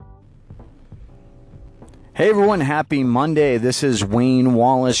Hey everyone, happy Monday. This is Wayne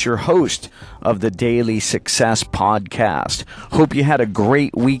Wallace, your host of the Daily Success Podcast. Hope you had a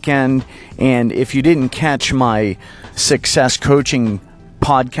great weekend. And if you didn't catch my success coaching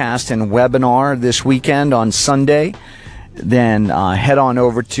podcast and webinar this weekend on Sunday, then head on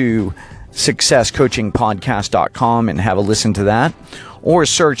over to successcoachingpodcast.com and have a listen to that. Or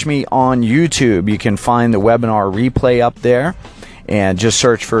search me on YouTube. You can find the webinar replay up there. And just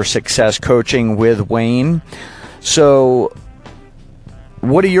search for Success Coaching with Wayne. So,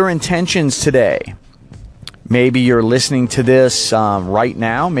 what are your intentions today? Maybe you're listening to this right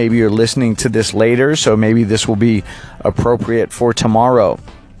now. Maybe you're listening to this later. So maybe this will be appropriate for tomorrow.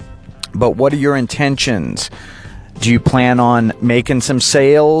 But what are your intentions? Do you plan on making some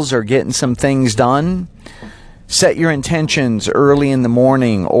sales or getting some things done? Set your intentions early in the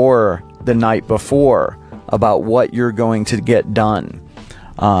morning or the night before about what you're going to get done.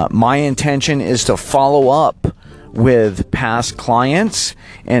 My intention is to follow up with past clients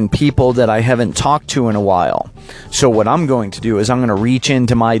and people that I haven't talked to in a while. So what I'm going to do is I'm going to reach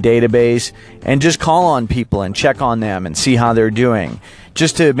into my database and just call on people and check on them and see how they're doing,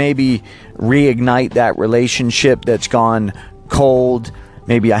 just to maybe reignite that relationship that's gone cold.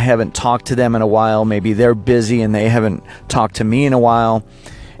 Maybe I haven't talked to them in a while. Maybe they're busy and they haven't talked to me in a while.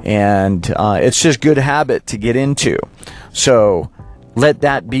 And it's just good habit to get into. So let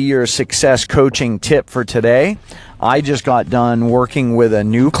that be your success coaching tip for today. I just got done working with a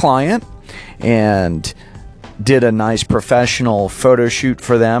new client and did a nice professional photo shoot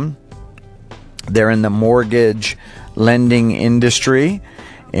for them. They're in the mortgage lending industry,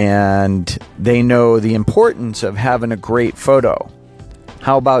 and they know the importance of having a great photo.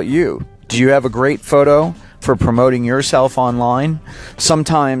 How about you? Do you have a great photo for promoting yourself online?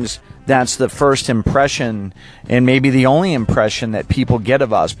 Sometimes that's the first impression and maybe the only impression that people get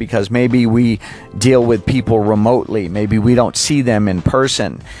of us, because maybe we deal with people remotely. Maybe we don't see them in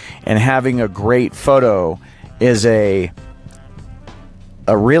person. And having a great photo is a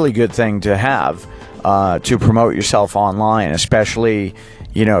really good thing to have to promote yourself online, especially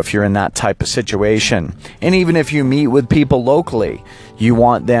if you're in that type of situation. And even if you meet with people locally, you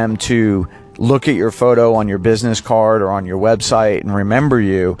want them to look at your photo on your business card or on your website and remember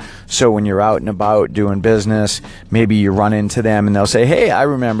you. So when you're out and about doing business, maybe you run into them and they'll say, "Hey, I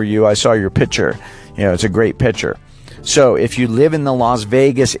remember you. I saw your picture. It's a great picture." So if you live in the Las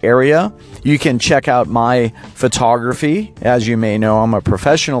Vegas area, you can check out my photography. As you may know, I'm a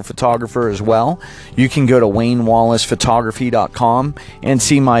professional photographer as well. You can go to WayneWallacePhotography.com and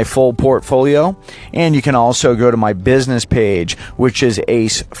see my full portfolio. And you can also go to my business page, which is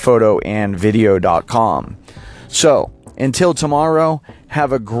AcePhotoandVideo.com. So until tomorrow,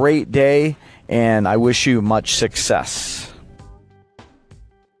 have a great day, and I wish you much success.